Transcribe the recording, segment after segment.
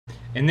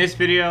In this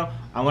video,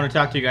 I want to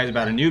talk to you guys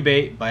about a new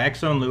bait by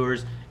X-Zone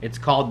Lures. It's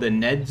called the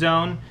Ned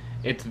Zone.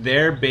 It's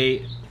their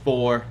bait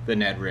for the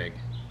Ned rig.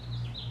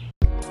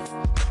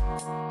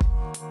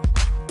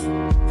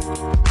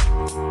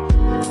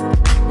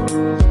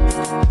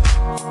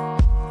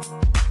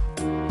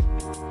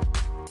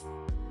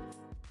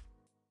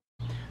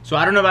 So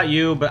I don't know about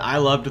you, but I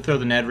love to throw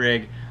the Ned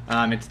rig.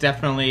 It's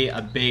definitely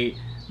a bait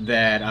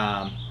that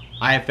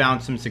I have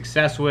found some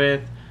success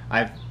with.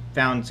 I've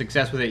found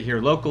success with it here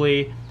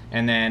locally,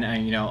 and then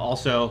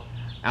also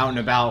out and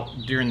about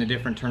during the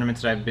different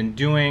tournaments that I've been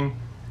doing.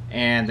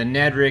 And the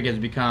Ned rig has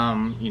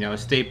become a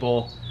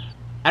staple.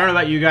 I don't know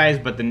about you guys,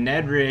 but the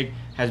Ned rig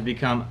has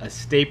become a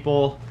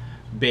staple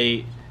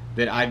bait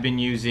that I've been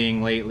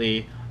using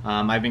lately.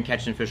 I've been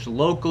catching fish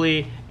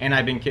locally, and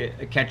I've been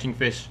catching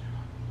fish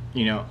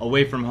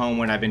away from home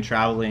when I've been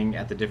traveling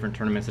at the different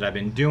tournaments that I've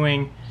been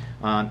doing.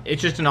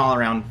 It's just an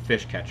all-around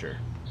fish catcher.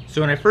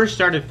 So when I first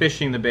started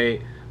fishing the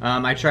bait,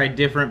 I tried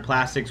different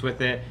plastics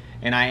with it,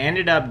 and I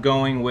ended up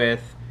going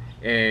with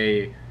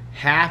a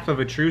half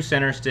of a true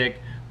center stick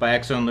by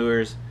X-Zone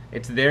Lures.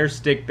 It's their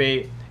stick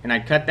bait, and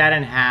I'd cut that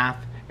in half,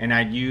 and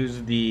I'd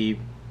use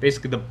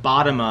basically the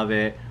bottom of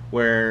it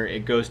where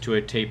it goes to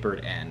a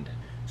tapered end.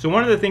 So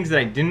one of the things that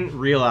I didn't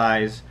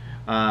realize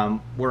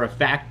were a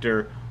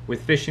factor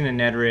with fishing the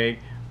Ned rig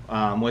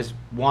was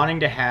wanting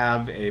to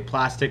have a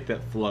plastic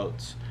that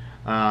floats.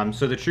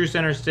 So the true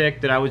center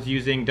stick that I was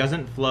using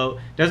doesn't float.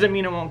 Doesn't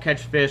mean it won't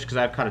catch fish, because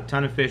I've caught a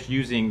ton of fish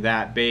using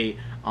that bait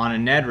on a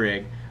Ned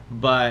rig,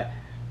 but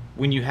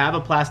when you have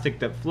a plastic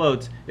that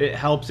floats, it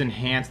helps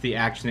enhance the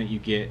action that you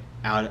get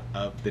out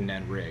of the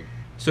Ned rig.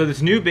 So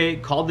this new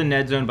bait called the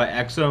Ned Zone by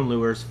X-Zone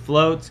Lures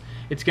floats.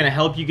 It's going to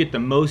help you get the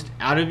most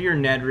out of your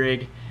Ned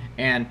rig.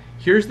 And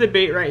here's the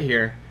bait right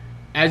here.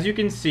 As you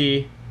can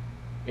see,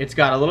 it's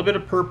got a little bit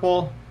of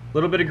purple, a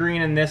little bit of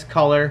green in this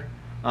color.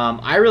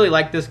 I really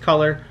like this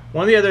color.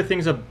 One of the other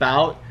things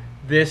about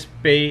this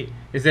bait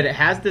is that it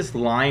has this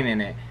line in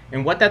it,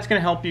 and what that's going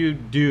to help you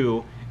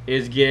do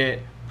is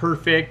get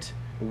perfect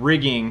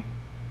rigging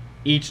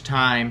each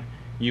time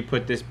you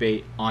put this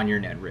bait on your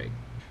Ned rig.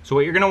 So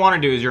what you're going to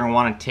want to do is you're going to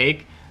want to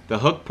take the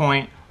hook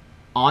point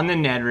on the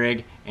Ned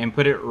rig and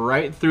put it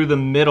right through the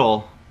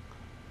middle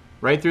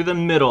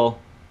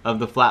of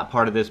the flat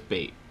part of this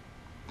bait.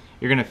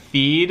 You're going to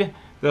feed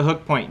the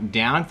hook point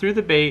down through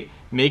the bait,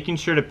 making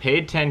sure to pay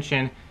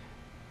attention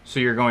so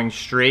you're going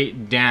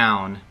straight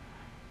down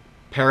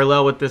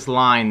parallel with this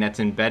line that's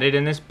embedded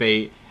in this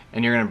bait,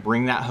 and you're going to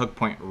bring that hook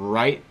point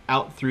right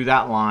out through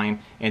that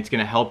line, and it's going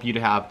to help you to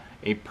have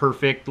a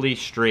perfectly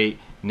straight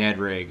Ned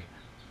rig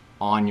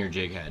on your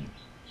jig head.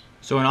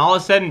 So when all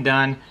is said and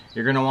done,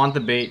 you're going to want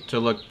the bait to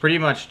look pretty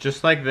much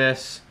just like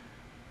this,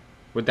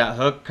 with that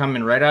hook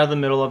coming right out of the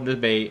middle of the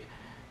bait,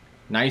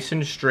 nice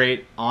and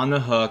straight on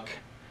the hook.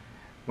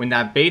 When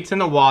that bait's in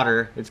the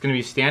water, it's going to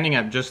be standing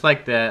up just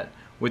like that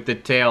with the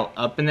tail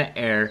up in the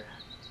air,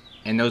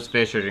 and those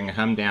fish are going to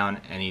come down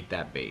and eat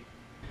that bait.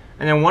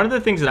 And then one of the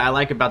things that I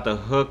like about the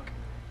hook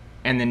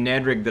and the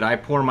Ned rig that I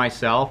pour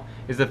myself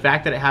is the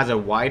fact that it has a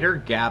wider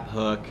gap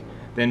hook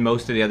than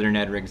most of the other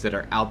Ned rigs that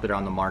are out there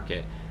on the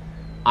market.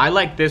 I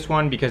like this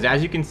one because,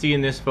 as you can see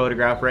in this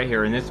photograph right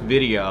here in this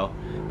video,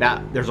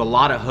 that there's a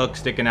lot of hooks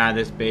sticking out of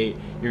this bait.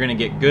 You're going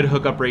to get good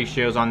hookup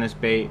ratios on this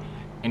bait,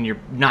 and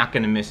you're not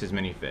going to miss as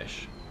many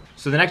fish.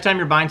 So the next time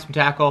you're buying some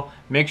tackle,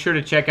 make sure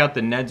to check out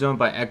the Ned Zone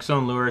by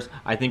X-Zone Lures.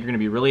 I think you're going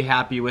to be really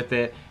happy with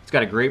it. It's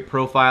got a great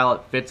profile.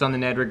 It fits on the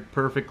Ned rig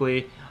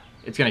perfectly.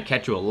 It's going to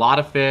catch you a lot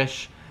of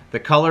fish. The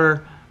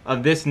color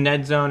of this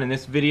Ned Zone in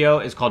this video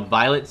is called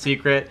Violet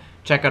Secret.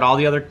 Check out all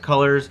the other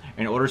colors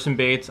and order some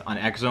baits on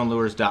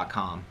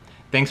xzonelures.com.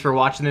 Thanks for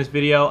watching this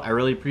video. I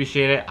really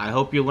appreciate it. I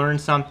hope you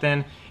learned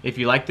something. If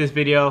you like this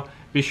video,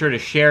 be sure to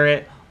share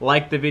it,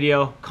 like the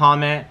video,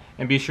 comment,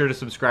 and be sure to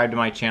subscribe to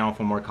my channel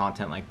for more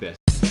content like this.